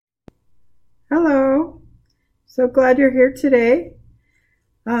So glad you're here today.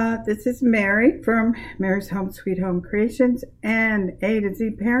 This is Mary from Mary's Home Sweet Home Creations and A to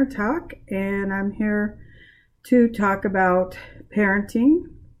Z Parent Talk, and I'm here to talk about parenting.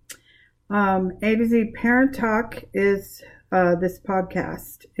 A to Z Parent Talk is this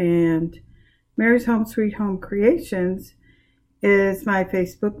podcast, and Mary's Home Sweet Home Creations is my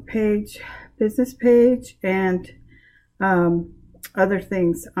Facebook page, business page, and other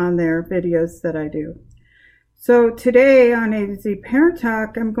things on there, videos that I do. So today on A to Z Parent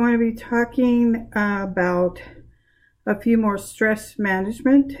Talk, I'm going to be talking about a few more stress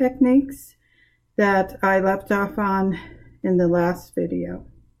management techniques that I left off on in the last video.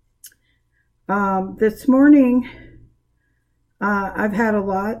 This morning, I've had a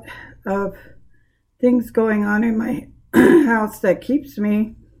lot of things going on in my house that keeps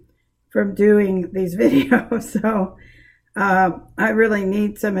me from doing these videos. So I really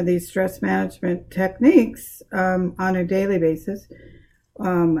need some of these stress management techniques on a daily basis.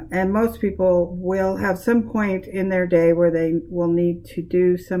 And most people will have some point in their day where they will need to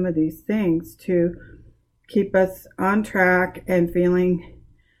do some of these things to keep us on track and feeling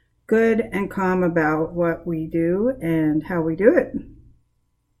good and calm about what we do and how we do it.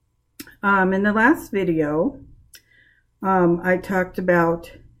 In the last video, I talked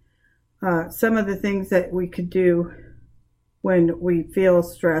about some of the things that we could do when we feel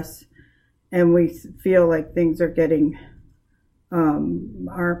stress and we feel like things are getting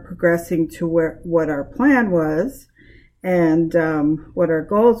are progressing to what our plan was and what our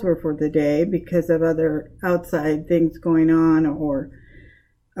goals were for the day because of other outside things going on, or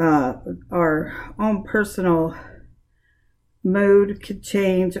our own personal mood could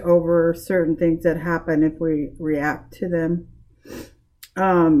change over certain things that happen if we react to them.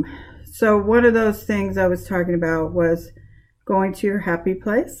 So one of those things I was talking about was going to your happy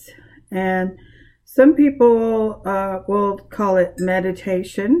place, and some people will call it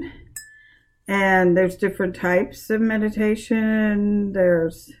meditation, and there's different types of meditation.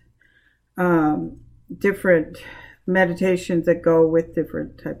 There's different meditations that go with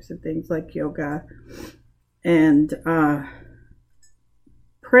different types of things like yoga, and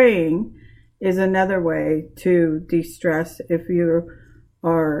praying is another way to de-stress if you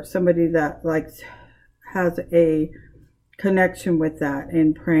are somebody that has a connection with that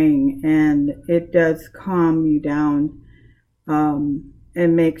in praying, and it does calm you down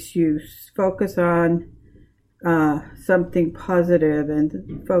and makes you focus on something positive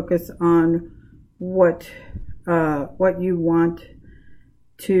and focus on what you want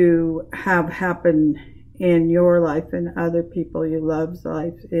to have happen in your life and other people you love's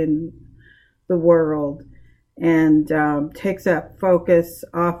life in the world, and takes that focus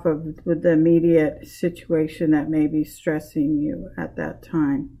off of the immediate situation that may be stressing you at that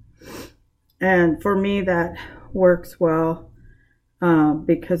time. And for me, that works well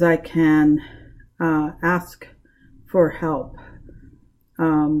because I can ask for help.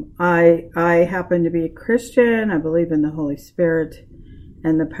 I happen to be a Christian. I believe in the Holy Spirit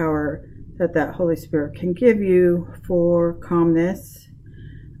and the power that Holy Spirit can give you for calmness,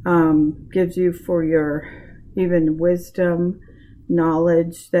 gives you for your even wisdom,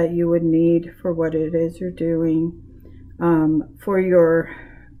 knowledge that you would need for what it is you're doing, for your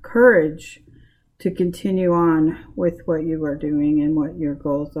courage to continue on with what you are doing and what your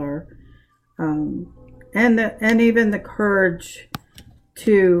goals are, and even the courage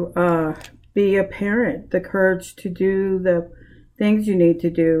to be a parent, the courage to do the things you need to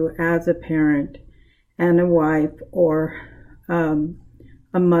do as a parent and a wife, or a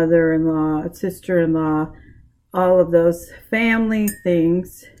mother-in-law, a sister-in-law, all of those family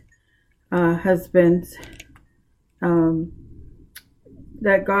things, husbands,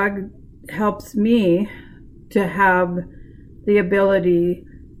 that God helps me to have the ability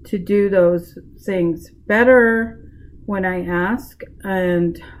to do those things better when I ask,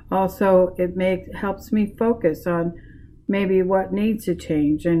 and also it helps me focus on maybe what needs to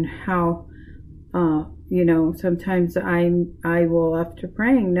change and how, sometimes I will, after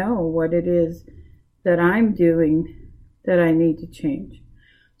praying, know what it is that I'm doing that I need to change.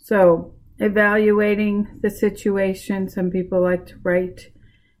 So evaluating the situation. Some people like to write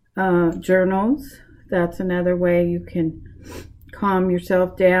journals. That's another way you can calm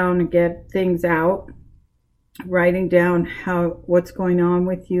yourself down and get things out. Writing down what's going on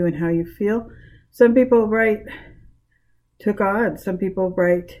with you and how you feel. Some people write to God. Some people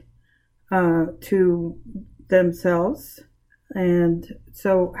write to themselves. And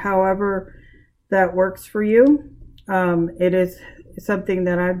so however that works for you, it is something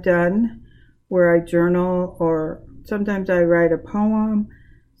that I've done where I journal, or sometimes I write a poem,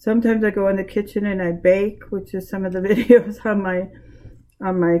 Sometimes I go in the kitchen and I bake, which is some of the videos on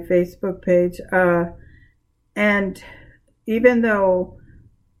my Facebook page. And even though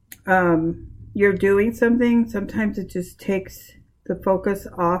you're doing something, sometimes it just takes the focus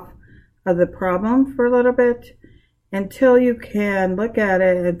off of the problem for a little bit until you can look at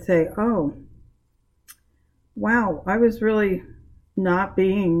it and say, oh, wow, I was really not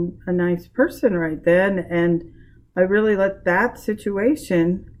being a nice person right then, and I really let that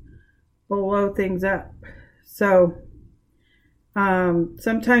situation blow things up. So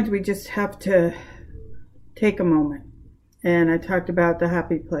sometimes we just have to take a moment. And I talked about the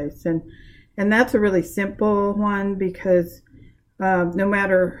happy place, and that's a really simple one, because no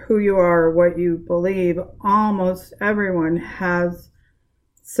matter who you are or what you believe, almost everyone has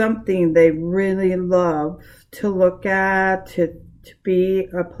something they really love to look at, to be,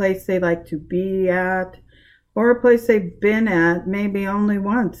 a place they like to be at, or a place they've been at maybe only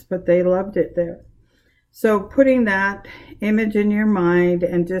once, but they loved it there. So putting that image in your mind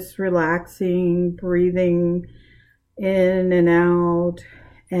and just relaxing, breathing in and out,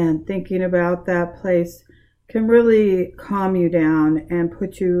 and thinking about that place can really calm you down and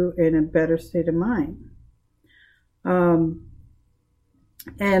put you in a better state of mind.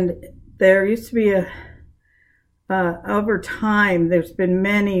 And there used to be over time, there's been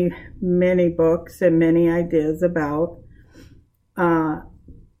many, many books and many ideas about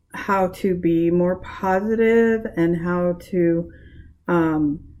how to be more positive and how to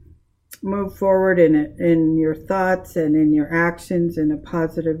move forward in your thoughts and in your actions in a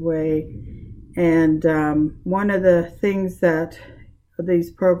positive way. And one of the things that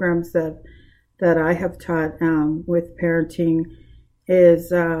these programs that I have taught with parenting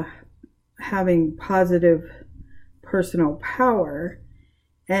is having positive personal power.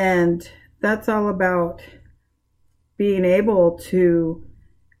 And that's all about being able to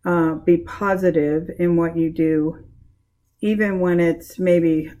be positive in what you do, even when it's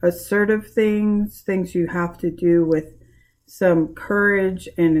maybe assertive things you have to do with some courage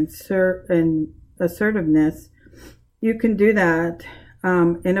and assertiveness. You can do that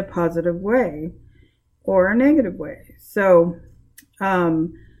in a positive way or a negative way. So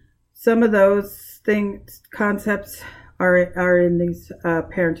some of those concepts are in these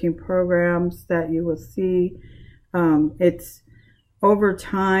parenting programs that you will see. It's over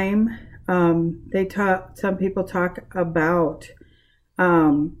time. Some people talk about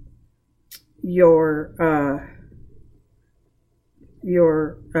your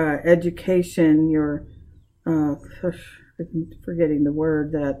education, I'm forgetting the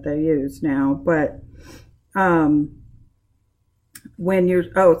word that they use now, but when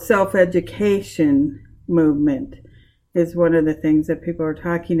self-education movement is one of the things that people are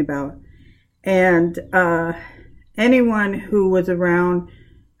talking about. And anyone who was around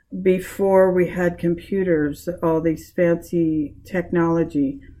before we had computers, all these fancy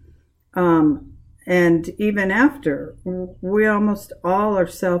technology, and even after, we almost all are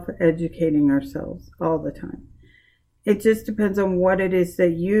self-educating ourselves all the time. It just depends on what it is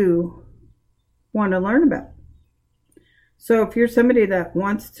that you want to learn about. So if you're somebody that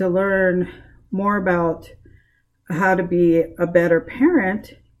wants to learn more about how to be a better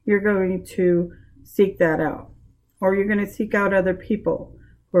parent, you're going to seek that out. Or you're going to seek out other people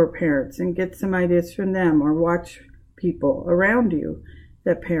who are parents and get some ideas from them, or watch people around you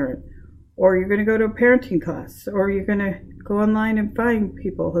that parent. Or you're going to go to a parenting class, or you're going to go online and find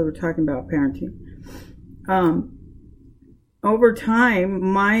people who are talking about parenting. Over time,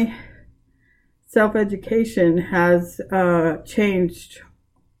 my self-education has changed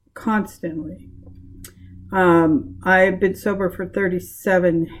constantly. I've been sober for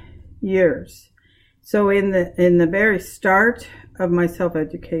 37 years. So in the very start of my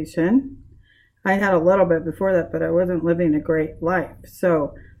self-education, I had a little bit before that, but I wasn't living a great life.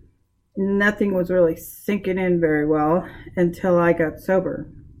 So nothing was really sinking in very well until I got sober.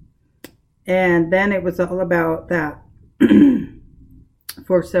 And then it was all about that.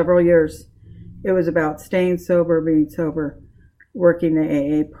 For several years, it was about staying sober, being sober, working the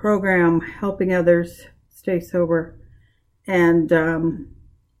AA program, helping others stay sober. And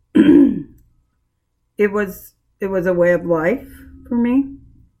it was a way of life for me.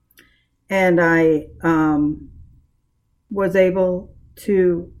 And I was able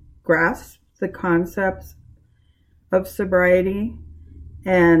to grasp the concepts of sobriety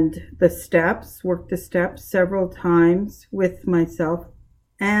and work the steps several times with myself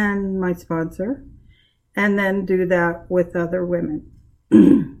and my sponsor, and then do that with other women.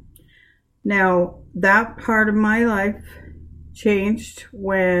 Now, that part of my life changed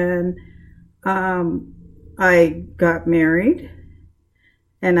when I got married,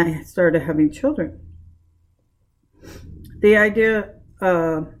 and I started having children. The idea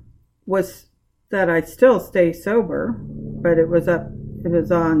was that I still stay sober, but it was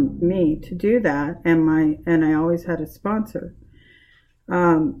on me to do that, and I always had a sponsor.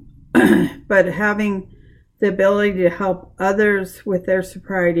 But having the ability to help others with their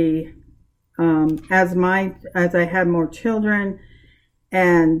sobriety, as I had more children,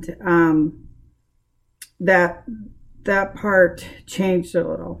 and that part changed a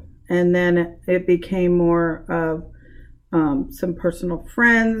little, and then it became more of some personal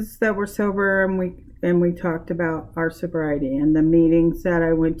friends that were sober, and we talked about our sobriety, and the meetings that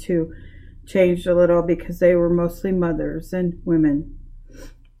I went to changed a little because they were mostly mothers and women.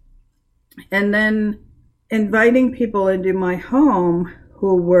 And then inviting people into my home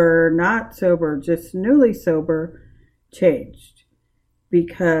who were not sober, just newly sober, changed,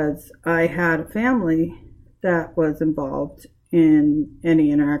 because I had a family that was involved in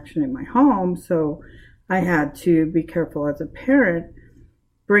any interaction in my home. So I had to be careful as a parent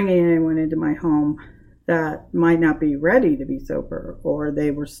bringing anyone into my home that might not be ready to be sober, or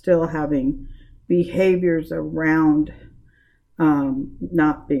they were still having behaviors around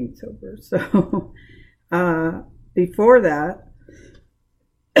not being sober. So before that,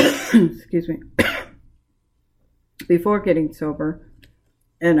 excuse me, before getting sober,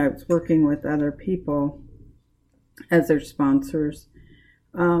 and I was working with other people as their sponsors,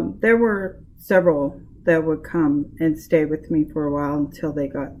 there were several that would come and stay with me for a while until they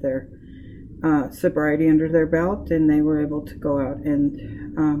got their sobriety under their belt, and they were able to go out and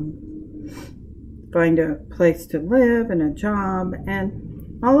find a place to live and a job,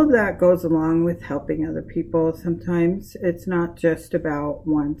 and all of that goes along with helping other people. Sometimes it's not just about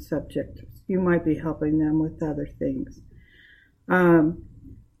one subject. You might be helping them with other things.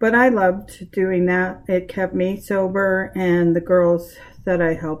 But I loved doing that. It kept me sober, and the girls that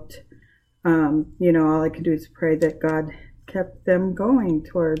I helped, all I could do is pray that God kept them going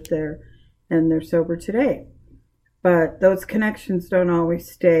toward and they're sober today. But those connections don't always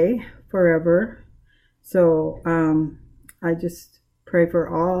stay forever. So I just pray for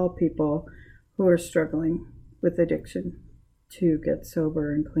all people who are struggling with addiction to get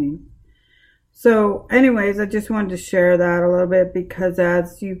sober and clean. So anyways, I just wanted to share that a little bit, because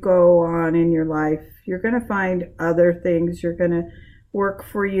as you go on in your life, you're going to find other things. You're going to work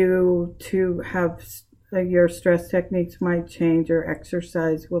for you to have your stress techniques might change, your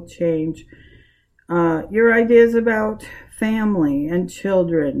exercise will change. Your ideas about family and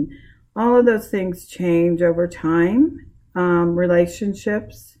children, all of those things change over time.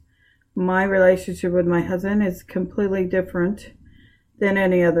 Relationships. My relationship with my husband is completely different than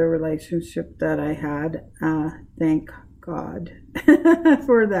any other relationship that I had. Thank God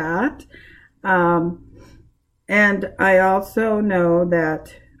for that. And I also know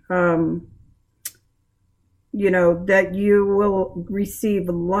that, that you will receive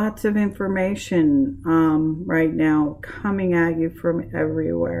lots of information right now coming at you from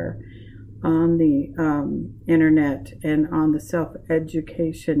everywhere on the internet and on the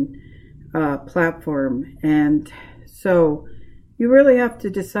self-education platform. And so you really have to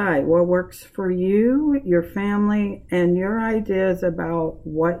decide what works for you, your family, and your ideas about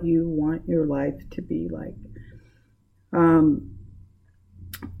what you want your life to be like.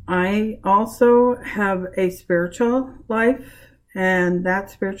 I also have a spiritual life, and that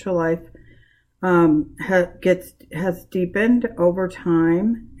spiritual life has deepened over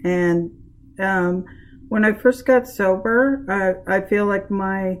time. And when I first got sober, I feel like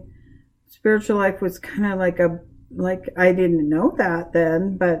my spiritual life was kind of like I didn't know that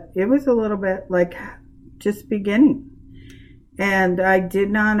then, but it was a little bit like just beginning. And I did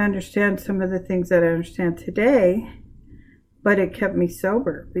not understand some of the things that I understand today, but it kept me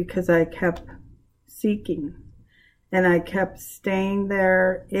sober because I kept seeking, and I kept staying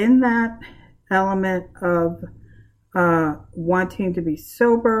there in that element of wanting to be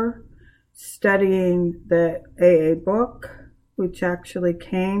sober, studying the AA book, which actually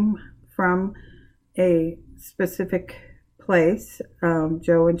came from a specific place,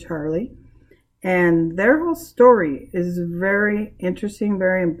 Joe and Charlie. And their whole story is very interesting,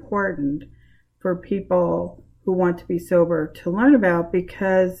 very important for people who want to be sober to learn about,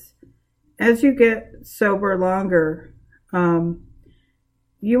 because as you get sober longer,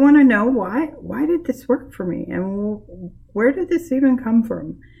 you want to know why did this work for me, and where did this even come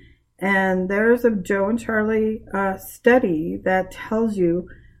from? And there's a Joe and Charlie study that tells you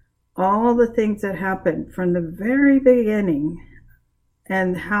all the things that happened from the very beginning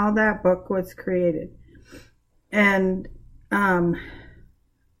and how that book was created. And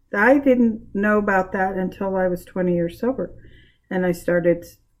I didn't know about that until I was 20 years sober. And I started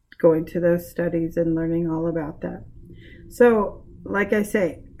going to those studies and learning all about that. So, like I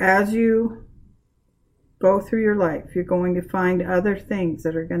say, as you go through your life, you're going to find other things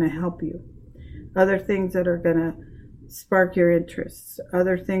that are going to help you, other things that are going to spark your interests,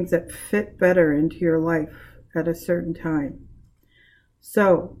 other things that fit better into your life at a certain time.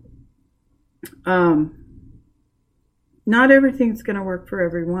 So, not everything's going to work for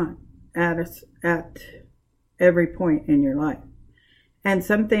everyone at every point in your life. And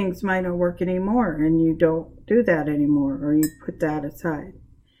some things might not work anymore, and you don't do that anymore, or you put that aside.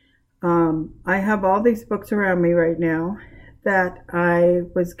 I have all these books around me right now that I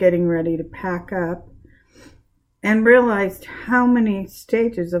was getting ready to pack up and realized how many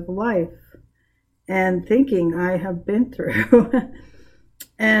stages of life and thinking I have been through.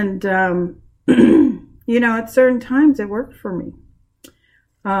 And, at certain times it worked for me.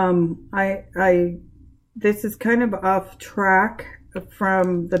 This is kind of off track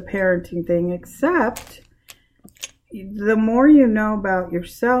from the parenting thing, except the more you know about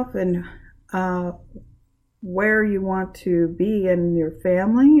yourself and where you want to be in your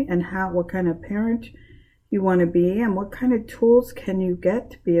family and what kind of parent you want to be and what kind of tools can you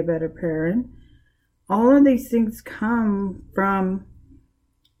get to be a better parent, all of these things come from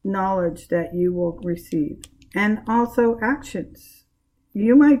knowledge that you will receive, and also actions.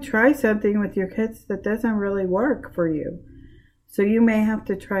 You might try something with your kids that doesn't really work for you, so you may have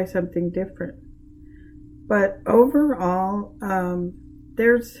to try something different. But overall,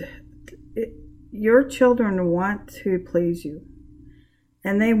 your children want to please you,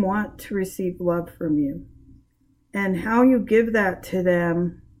 and they want to receive love from you, and how you give that to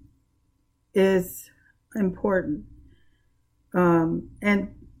them is important.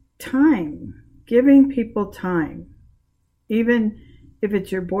 And time, giving people time, even if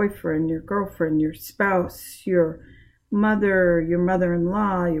it's your boyfriend, your girlfriend, your spouse, your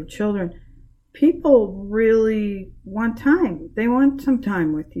mother-in-law, your children, people really want time. They want some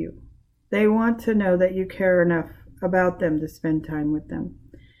time with you. They want to know that you care enough about them to spend time with them.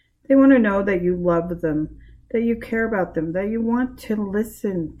 They want to know that you love them, that you care about them, that you want to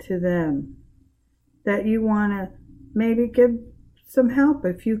listen to them, that you want to maybe give some help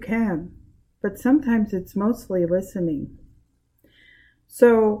if you can. But sometimes it's mostly listening.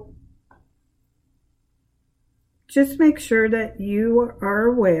 So just make sure that you are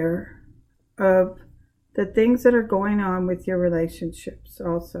aware of the things that are going on with your relationships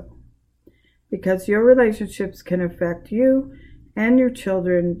also, because your relationships can affect you and your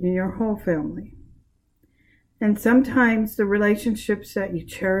children and your whole family. And sometimes the relationships that you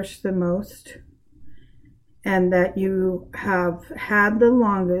cherish the most and that you have had the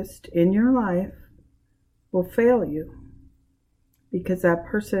longest in your life will fail you, because that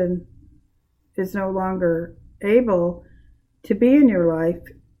person is no longer able to be in your life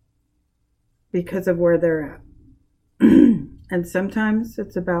because of where they're at. And sometimes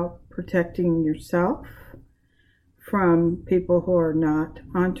it's about protecting yourself from people who are not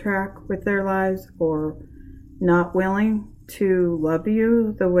on track with their lives or not willing to love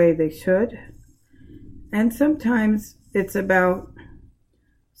you the way they should. And sometimes it's about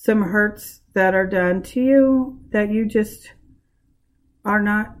some hurts that are done to you that you just are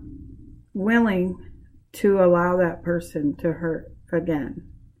not willing to allow that person to hurt again.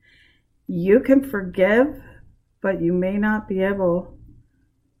 You can forgive, but you may not be able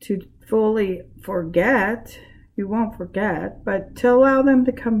to fully forget. You won't forget, but to allow them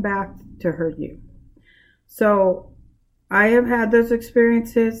to come back to hurt you. So I have had those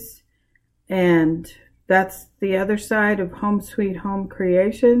experiences, and that's the other side of Home Sweet Home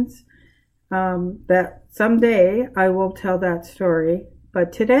Creations. That someday I will tell that story.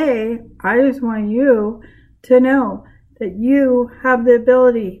 But today, I just want you to know that you have the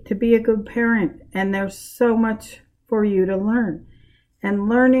ability to be a good parent, and there's so much for you to learn. And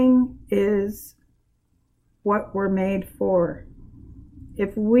learning is what we're made for.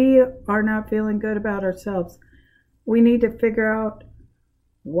 If we are not feeling good about ourselves, we need to figure out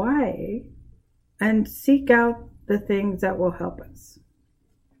why and seek out the things that will help us.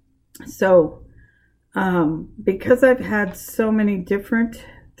 So, because I've had so many different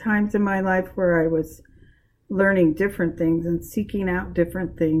times in my life where I was learning different things and seeking out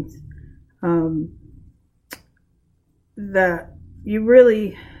different things, that you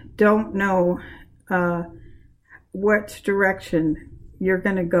really don't know which direction you're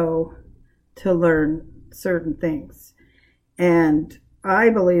going to go to learn certain things. And I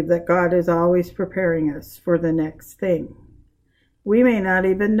believe that God is always preparing us for the next thing. We may not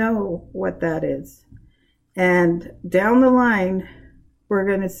even know what that is. And down the line, we're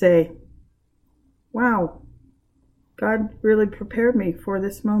going to say, wow, God really prepared me for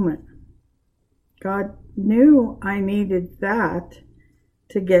this moment. God knew I needed that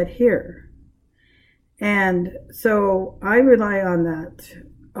to get here. And so I rely on that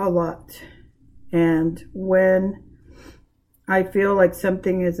a lot. And when I feel like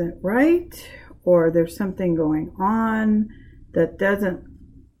something isn't right, or there's something going on that doesn't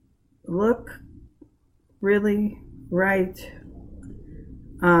look really right,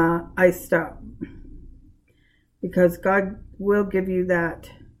 I stop. Because God will give you that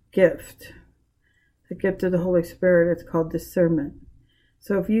gift. The gift of the Holy Spirit. It's called discernment.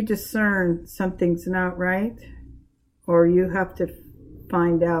 So if you discern something's not right, or you have to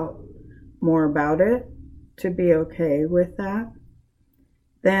find out more about it to be okay with that,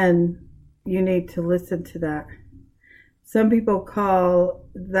 then you need to listen to that. Some people call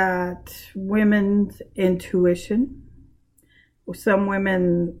that women's intuition. Some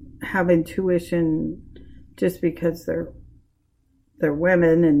women have intuition just because they're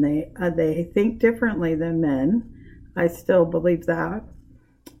women and they think differently than men. I still believe that.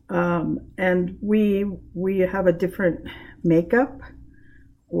 And we have a different makeup.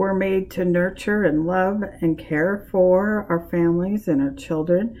 We're made to nurture and love and care for our families and our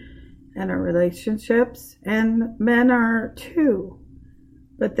children and our relationships, and men are too.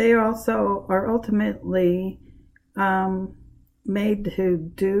 But they also are ultimately made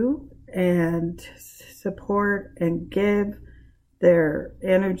to do and support and give their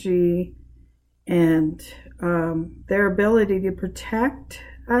energy and their ability to protect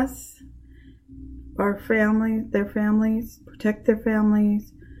us, our family, their families, protect their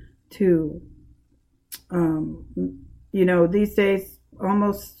families, to, these days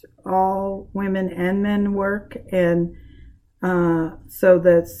almost all women and men work, and so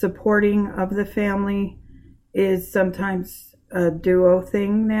the supporting of the family is sometimes a duo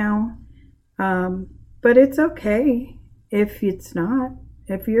thing now, but it's okay if it's not.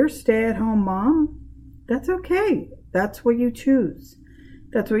 If you're a stay-at-home mom, that's okay. That's what you choose.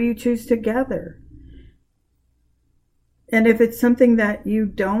 That's what you choose together. And if it's something that you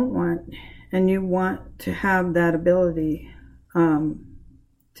don't want, and you want to have that ability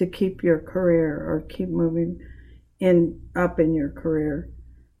to keep your career or keep moving up in your career,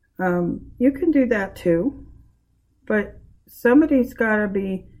 you can do that too. But somebody's got to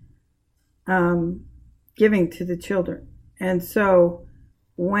be giving to the children. And so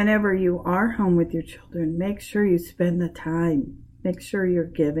whenever you are home with your children, make sure you spend the time. Make sure you're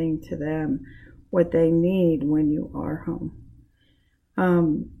giving to them what they need when you are home.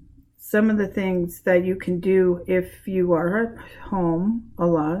 Some of the things that you can do if you are at home a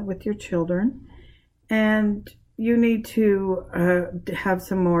lot with your children, and you need to have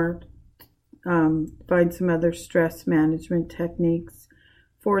some more, find some other stress management techniques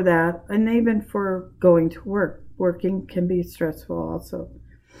for that, and even for going to work. Working can be stressful also.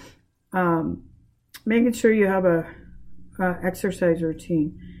 Making sure you have a exercise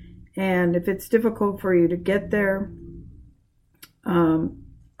routine. And if it's difficult for you to get there,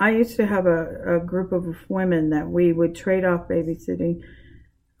 I used to have a group of women that we would trade off babysitting.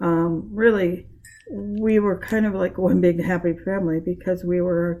 Really, we were kind of like one big happy family because we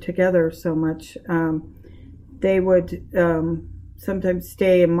were together so much. They would sometimes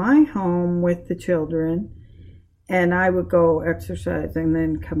stay in my home with the children, and I would go exercise and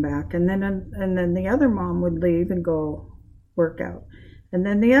then come back. And then the other mom would leave and go work out. And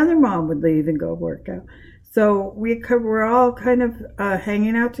then the other mom would leave and go work out. So we're all kind of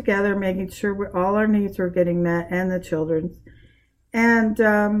hanging out together, making sure all our needs were getting met, and the children's.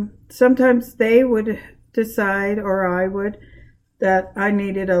 And sometimes they would decide, or I would, that I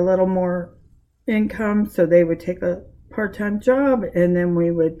needed a little more income, so they would take a part-time job, and then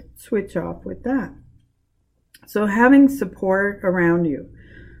we would switch off with that. So having support around you,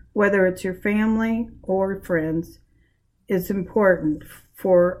 whether it's your family or friends, is important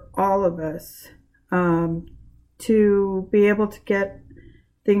for all of us to be able to get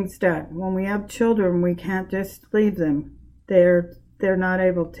things done. When we have children, we can't just leave them. They're not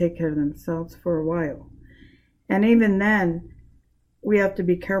able to take care of themselves for a while. And even then, we have to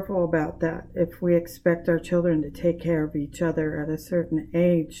be careful about that. If we expect our children to take care of each other at a certain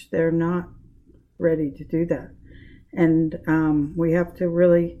age, they're not ready to do that. And we have to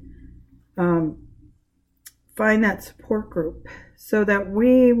really find that support group so that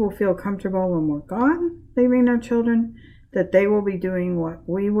we will feel comfortable when we're gone, leaving our children, that they will be doing what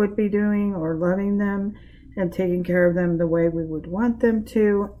we would be doing, or loving them and taking care of them the way we would want them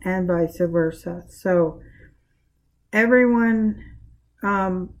to, and vice versa. So everyone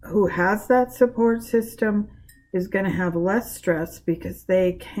who has that support system is going to have less stress because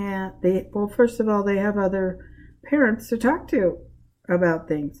well, first of all, they have other parents to talk to about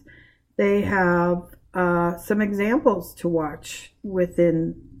things. They have some examples to watch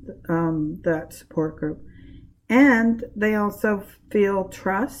within that support group. And they also feel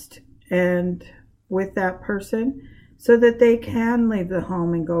trust and with that person so that they can leave the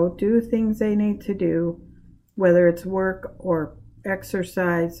home and go do things they need to do, whether it's work or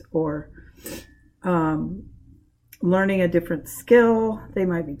exercise or learning a different skill. They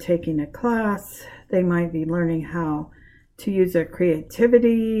might be taking a class. They might be learning how to use their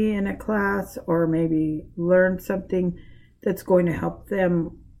creativity in a class, or maybe learn something that's going to help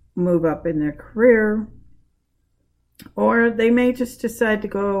them move up in their career. Or they may just decide to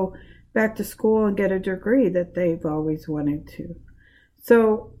go back to school and get a degree that they've always wanted to.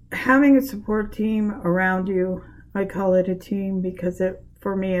 So having a support team around you, I call it a team because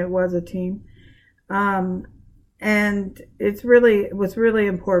for me it was a team. And it was really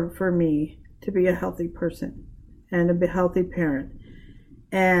important for me to be a healthy person and a healthy parent,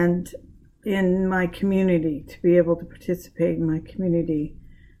 and in my community, to be able to participate in my community,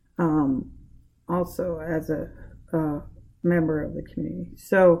 also as a member of the community.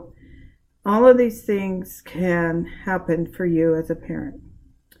 So all of these things can happen for you as a parent.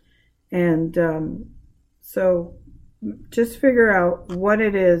 And so just figure out what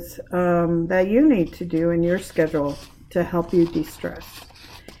it is that you need to do in your schedule to help you de-stress.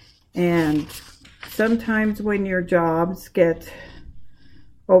 And sometimes when your jobs get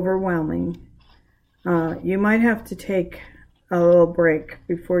overwhelming, you might have to take a little break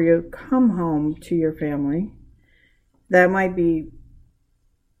before you come home to your family. That might be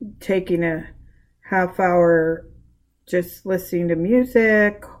taking a half hour just listening to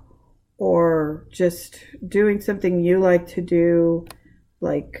music, or just doing something you like to do,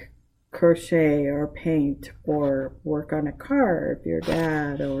 like crochet or paint, or work on a car if you're a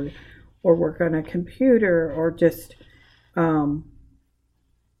dad, or work on a computer, or just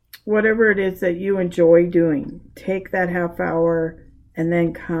whatever it is that you enjoy doing. Take that half hour and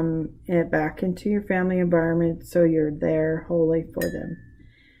then come back into your family environment so you're there wholly for them.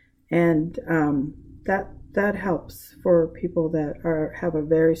 And that helps for people that have a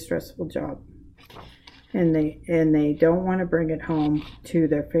very stressful job, and they don't want to bring it home to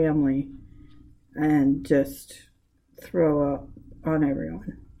their family and just throw up on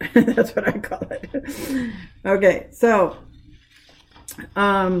everyone. That's what I call it. Okay, so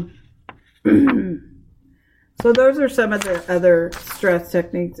so those are some of the other stress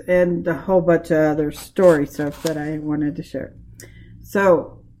techniques and a whole bunch of other story stuff that I wanted to share.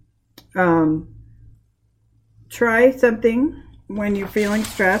 So try something when you're feeling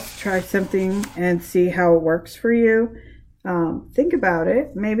stressed. Try something and see how it works for you. Think about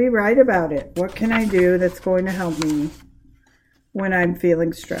it. Maybe write about it. What can I do that's going to help me when I'm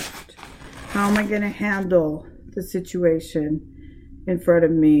feeling stressed? How am I going to handle the situation in front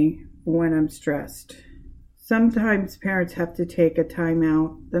of me when I'm stressed? Sometimes parents have to take a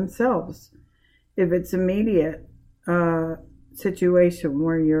timeout themselves if it's immediate situation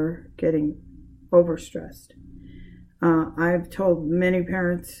where you're getting overstressed. I've told many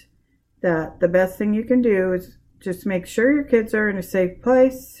parents that the best thing you can do is just make sure your kids are in a safe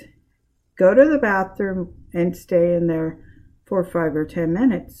place, go to the bathroom and stay in there for 5 or 10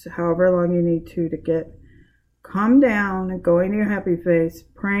 minutes, however long you need to get calm down and go into your happy face,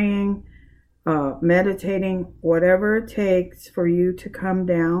 praying, meditating, whatever it takes for you to come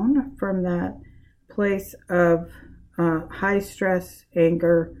down from that place of high stress,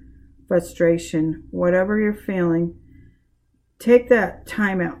 anger, frustration, whatever you're feeling. Take that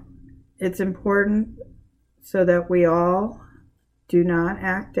time out. It's important so that we all do not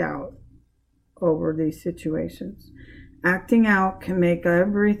act out over these situations. Acting out can make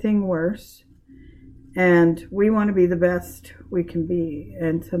everything worse, and we want to be the best we can be,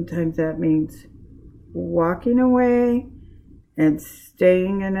 and sometimes that means walking away and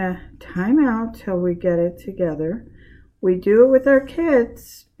staying in a timeout till we get it together. We do it with our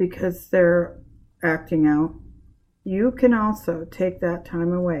kids because they're acting out. You can also take that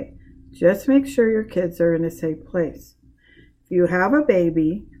time away. Just make sure your kids are in a safe place. If you have a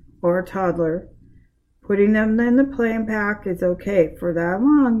baby or a toddler, putting them in the playing pack is okay. For that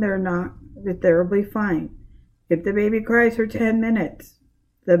long, they'll be fine. If the baby cries for 10 minutes,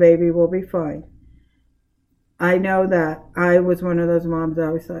 the baby will be fine. I know that I was one of those moms that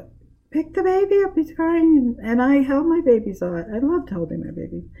always thought, pick the baby up, he's crying. And I held my babies a lot. I loved holding my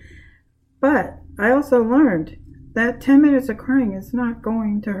babies. But I also learned that 10 minutes of crying is not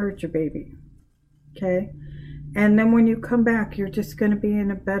going to hurt your baby. Okay? And then when you come back, you're just going to be in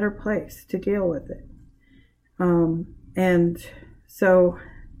a better place to deal with it. And so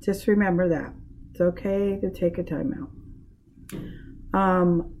just remember that. okay to take a timeout.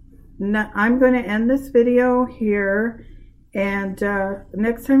 I'm going to end this video here, and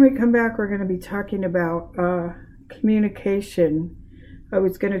next time we come back, we're going to be talking about communication. I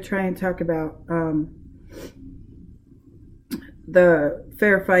was going to try and talk about the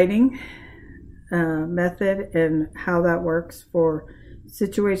fair fighting method and how that works for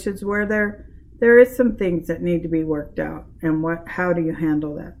situations where there is some things that need to be worked out, and how do you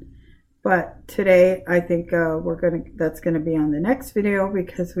handle that. But today I think that's gonna be on the next video,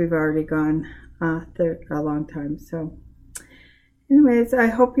 because we've already gone there a long time. So anyways, I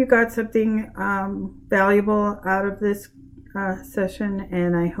hope you got something valuable out of this session,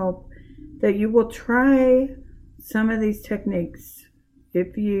 and I hope that you will try some of these techniques.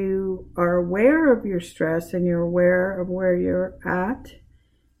 If you are aware of your stress and you're aware of where you're at,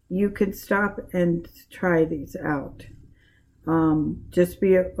 you can stop and try these out. Just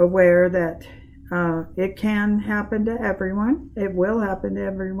be aware that it can happen to everyone. It will happen to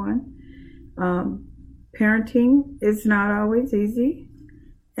everyone. Parenting is not always easy,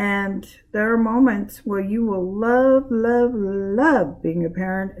 and there are moments where you will love, love, love being a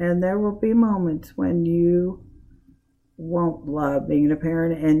parent, and there will be moments when you won't love being a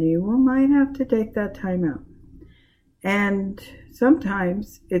parent, and you might have to take that time out. And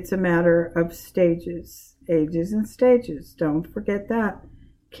sometimes it's a matter of stages, ages and stages. Don't forget that.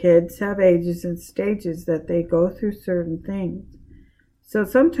 Kids have ages and stages that they go through certain things. So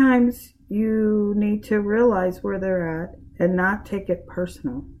sometimes you need to realize where they're at and not take it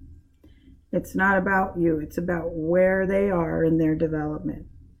personal. It's not about you. It's about where they are in their development.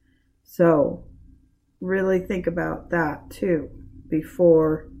 So really think about that too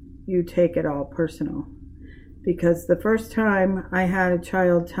before you take it all personal. Because the first time I had a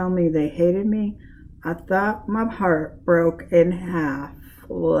child tell me they hated me, I thought my heart broke in half.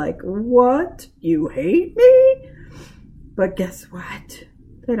 Like, what? You hate me? But guess what?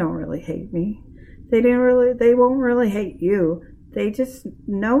 They don't really hate me. They won't really hate you. They just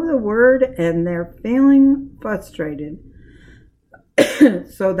know the word and they're feeling frustrated.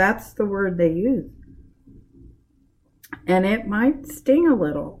 So that's the word they use. And it might sting a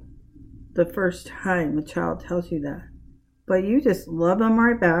little the first time a child tells you that, but you just love them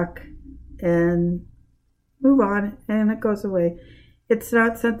right back and move on, and it goes away. It's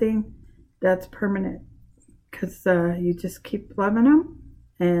not something that's permanent, because you just keep loving them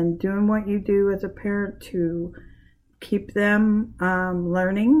and doing what you do as a parent to keep them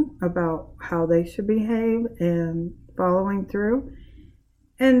learning about how they should behave and following through,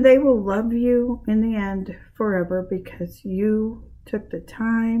 and they will love you in the end forever, because you took the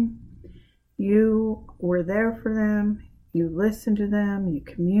time. You were there for them, you listened to them, you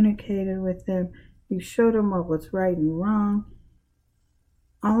communicated with them, you showed them what was right and wrong.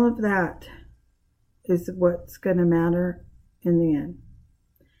 All of that is what's going to matter in the end.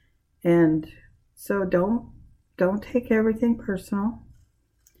 And so don't take everything personal.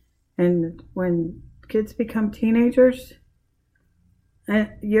 And when kids become teenagers,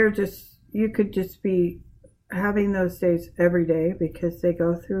 you could just be having those days every day, because they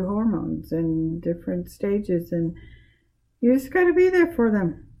go through hormones and different stages, and you just got to be there for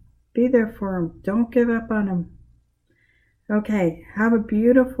them. Be there for them. Don't give up on them. Okay, have a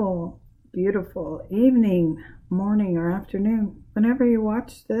beautiful, beautiful evening, morning, or afternoon whenever you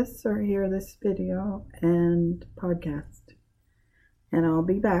watch this or hear this video and podcast. And I'll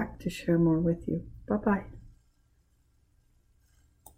be back to share more with you. Bye-bye.